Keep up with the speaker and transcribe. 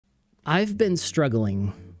I've been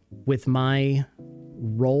struggling with my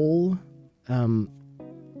role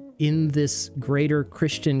in this greater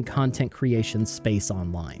Christian content creation space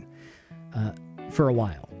online for a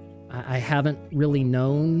while. I haven't really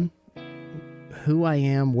known who I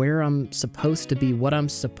am, where I'm supposed to be, what I'm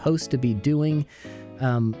supposed to be doing.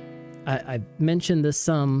 I mentioned this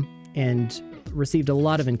some and received a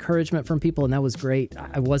lot of encouragement from people, and that was great.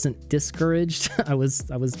 I wasn't discouraged. I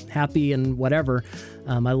was happy and whatever.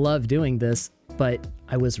 I love doing this, but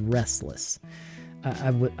I was restless.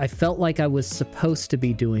 I felt like I was supposed to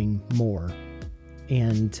be doing more.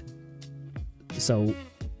 And so,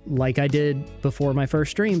 like I did before my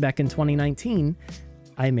first stream back in 2019,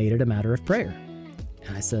 I made it a matter of prayer.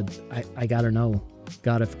 And I said, I gotta know,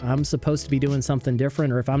 God, if I'm supposed to be doing something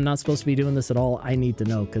different, or if I'm not supposed to be doing this at all, I need to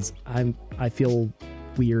know, because I feel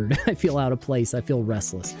weird. I feel out of place. I feel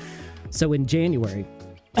restless. So in January,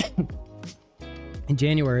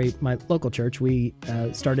 my local church, we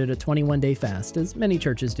started a 21-day fast, as many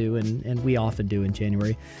churches do, and we often do in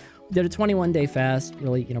January. We did a 21-day fast,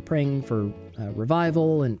 really, praying for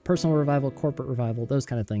revival and personal revival, corporate revival, those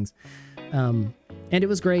kind of things. And it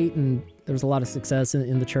was great, and there was a lot of success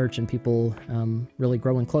in the church, and people really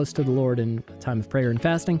growing close to the Lord in a time of prayer and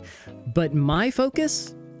fasting. But my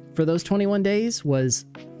focus for those 21 days was,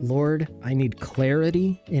 Lord, I need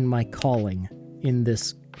clarity in my calling in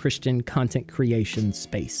this Christian content creation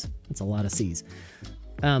space. That's a lot of C's.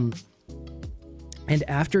 And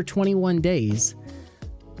after 21 days,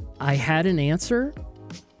 I had an answer,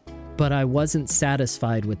 but I wasn't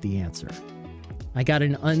satisfied with the answer. I got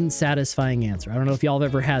an unsatisfying answer. I don't know if y'all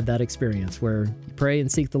have ever had that experience where you pray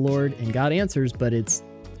and seek the Lord and God answers, but it's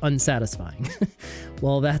unsatisfying.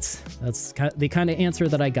 Well, that's the kind of answer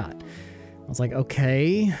that I got. I was like,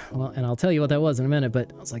 okay, well, and I'll tell you what that was in a minute,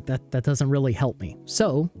 but I was like, that doesn't really help me.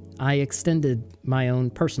 So I extended my own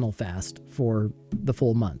personal fast for the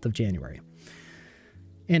full month of January.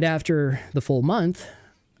 And after the full month,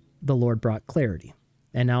 the Lord brought clarity.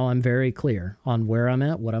 And now I'm very clear on where I'm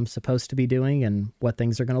at, what I'm supposed to be doing, and what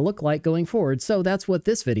things are going to look like going forward. So that's what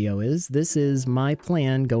this video is. This is my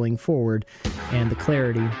plan going forward and the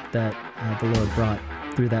clarity that the Lord brought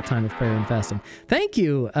through that time of prayer and fasting. Thank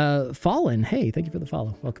you, Fallen. Hey, thank you for the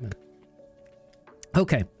follow. Welcome in.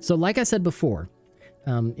 Okay, so like I said before,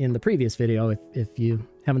 in the previous video, if you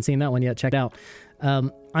haven't seen that one yet, check it out.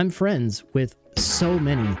 I'm friends with so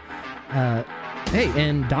many. Hey,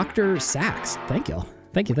 and Dr. Sachs, thank you.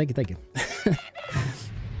 Thank you.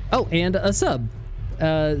 Oh, and a sub.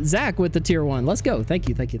 Zach with the tier 1. Let's go. Thank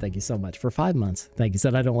you so much for 5 months. Thank you.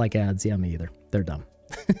 Said I don't like ads. Yeah, me either. They're dumb.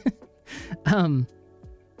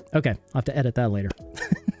 Okay, I'll have to edit that later.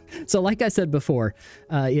 So like I said before,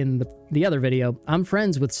 in the other video, I'm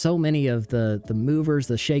friends with so many of the movers,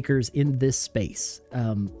 the shakers in this space.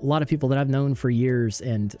 A lot of people that I've known for years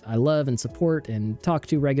and I love and support and talk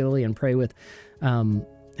to regularly and pray with,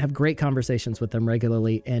 have great conversations with them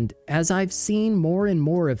regularly. And as I've seen more and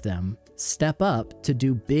more of them step up to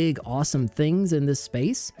do big, awesome things in this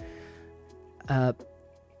space,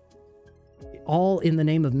 all in the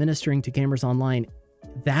name of ministering to gamers online,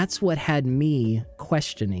 that's what had me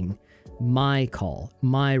questioning my call,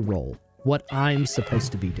 my role, what I'm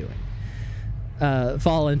supposed to be doing.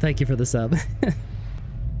 Fallen, thank you for the sub.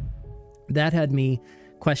 That had me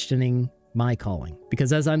questioning my calling,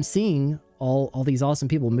 because as I'm seeing all these awesome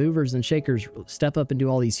people, movers and shakers, step up and do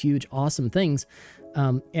all these huge, awesome things,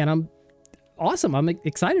 and I'm awesome. I'm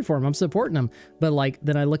excited for them. I'm supporting them. But like,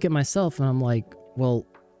 then I look at myself and I'm like, well,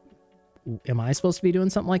 am I supposed to be doing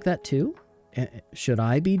something like that too? Should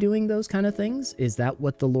I be doing those kind of things? Is that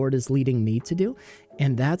what the Lord is leading me to do?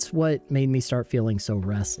 And that's what made me start feeling so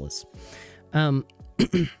restless.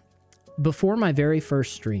 Before my very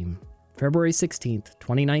first stream, February 16th,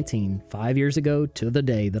 2019, 5 years ago to the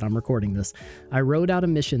day that I'm recording this, I wrote out a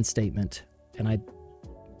mission statement and I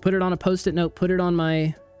put it on a Post-it note, put it on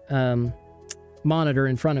my monitor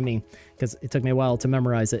in front of me, because it took me a while to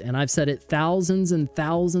memorize it. And I've said it thousands and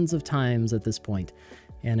thousands of times at this point.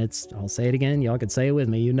 And I'll say it again, y'all could say it with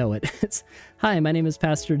me, you know it. It's, hi, my name is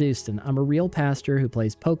PastorDoostyn. I'm a real pastor who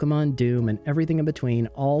plays Pokemon, Doom, and everything in between,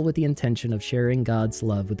 all with the intention of sharing God's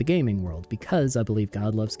love with the gaming world, because I believe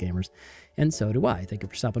God loves gamers, and so do I. Thank you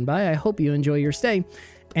for stopping by. I hope you enjoy your stay.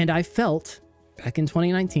 And I felt, back in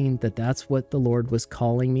 2019, that that's what the Lord was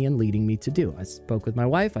calling me and leading me to do. I spoke with my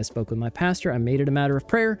wife, I spoke with my pastor, I made it a matter of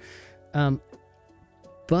prayer,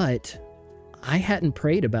 but I hadn't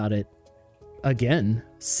prayed about it again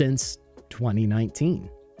since 2019.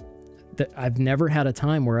 I've never had a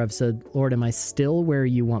time where I've said, Lord, am I still where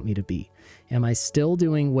you want me to be? Am I still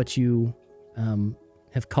doing what you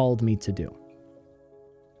have called me to do?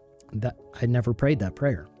 That I never prayed that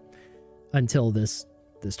prayer until this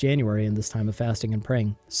January and this time of fasting and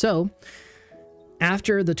praying. So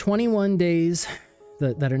after the 21 days,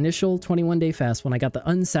 that initial 21-day fast, when I got the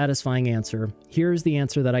unsatisfying answer, here's the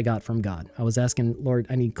answer that I got from God. I was asking, Lord,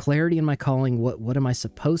 I need clarity in my calling. What am I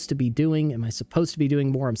supposed to be doing? Am I supposed to be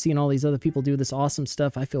doing more? I'm seeing all these other people do this awesome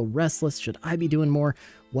stuff. I feel restless. Should I be doing more?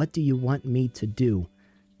 What do you want me to do?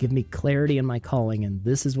 Give me clarity in my calling. And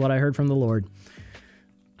this is what I heard from the Lord.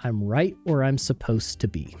 I'm right where I'm supposed to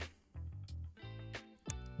be.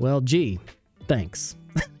 Well, gee, thanks.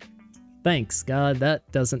 Thanks, God.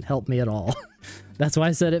 That doesn't help me at all. That's why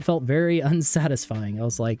I said it felt very unsatisfying. I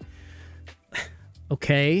was like,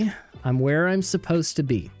 okay, I'm where I'm supposed to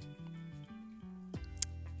be.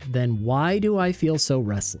 Then why do I feel so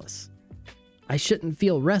restless? I shouldn't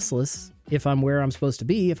feel restless if I'm where I'm supposed to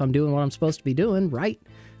be, if I'm doing what I'm supposed to be doing, right?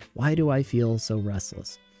 Why do I feel so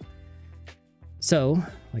restless? So,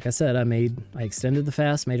 like I said, I extended the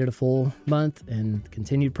fast, made it a full month, and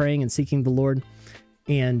continued praying and seeking the Lord.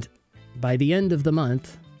 And by the end of the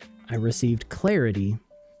month, I received clarity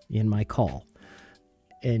in my call.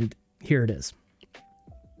 And here it is.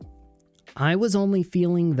 I was only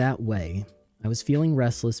feeling that way. I was feeling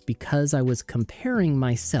restless because I was comparing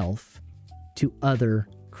myself to other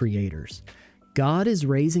creators. God is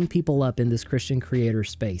raising people up in this Christian creator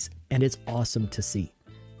space, and it's awesome to see.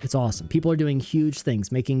 It's awesome. People are doing huge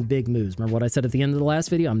things, making big moves. Remember what I said at the end of the last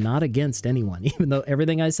video? I'm not against anyone. Even though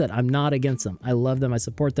everything I said, I'm not against them. I love them. I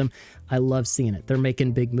support them. I love seeing it. They're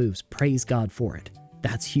making big moves. Praise God for it.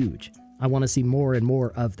 That's huge. I want to see more and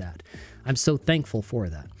more of that. I'm so thankful for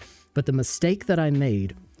that. But the mistake that I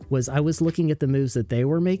made was I was looking at the moves that they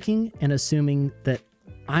were making and assuming that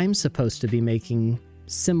I'm supposed to be making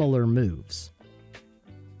similar moves.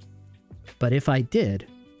 But if I did,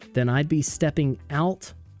 then I'd be stepping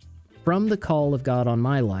out from the call of God on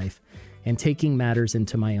my life and taking matters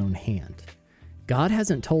into my own hand. God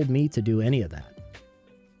hasn't told me to do any of that.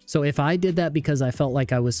 So if I did that because I felt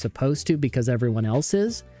like I was supposed to because everyone else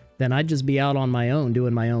is, then I'd just be out on my own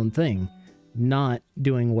doing my own thing, not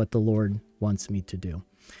doing what the Lord wants me to do.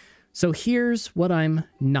 So here's what I'm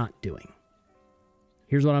not doing.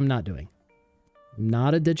 Here's what I'm not doing. I'm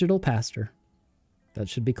not a digital pastor. That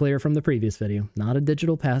should be clear from the previous video. Not a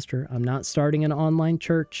digital pastor. I'm not starting an online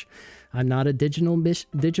church. I'm not a digital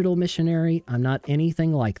missionary. I'm not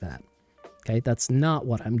anything like that. Okay, that's not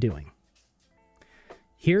what I'm doing.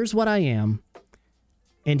 Here's what I am,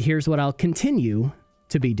 and here's what I'll continue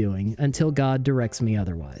to be doing until God directs me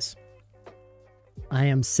otherwise. I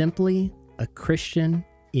am simply a Christian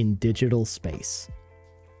in digital space.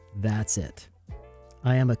 That's it.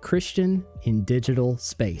 I am a Christian in digital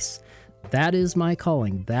space. That is my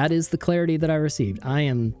calling. That is the clarity that I received. I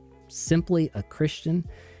am simply a Christian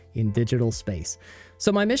in digital space.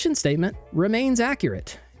 So my mission statement remains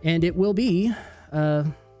accurate, and it will be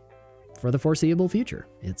for the foreseeable future.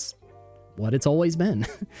 It's what it's always been.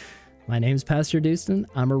 My name's PastorDoostyn.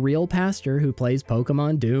 I'm a real pastor who plays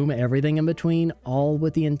Pokemon, Doom, everything in between, all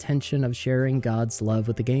with the intention of sharing God's love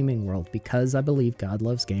with the gaming world, because I believe God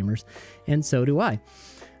loves gamers, and so do I.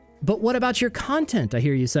 But what about your content? I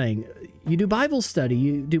hear you saying you do Bible study,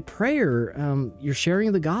 you do prayer, you're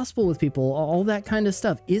sharing the gospel with people, all that kind of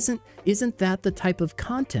stuff. Isn't that the type of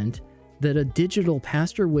content that a digital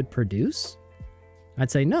pastor would produce?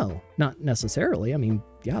 I'd say no, not necessarily. I mean,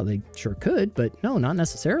 yeah, they sure could, but no, not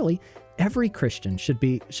necessarily. Every Christian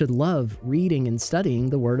should love reading and studying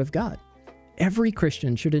the Word of God. Every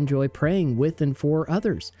Christian should enjoy praying with and for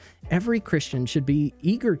others. Every Christian should be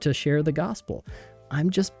eager to share the gospel. I'm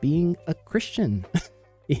just being a Christian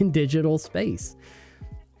in digital space.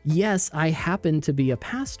 Yes, I happen to be a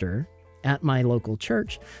pastor at my local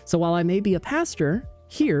church. So while I may be a pastor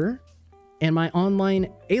here and my online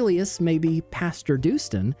alias may be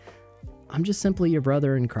PastorDoostyn, I'm just simply your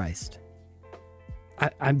brother in Christ.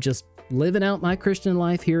 I'm just living out my Christian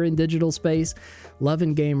life here in digital space,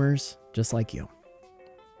 loving gamers just like you.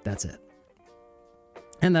 That's it.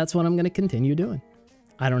 And that's what I'm going to continue doing.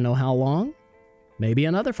 I don't know how long. Maybe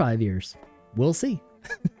another 5 years. We'll see.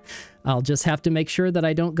 I'll just have to make sure that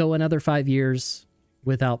I don't go another 5 years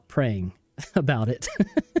without praying about it,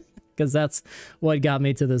 because that's what got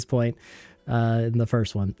me to this point in the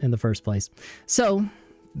first place. So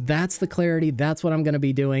that's the clarity. That's what I'm going to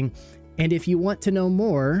be doing. And if you want to know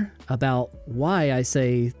more about why I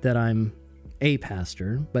say that I'm a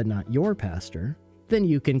pastor, but not your pastor, then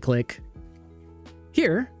you can click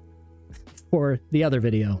here for the other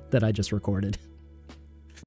video that I just recorded.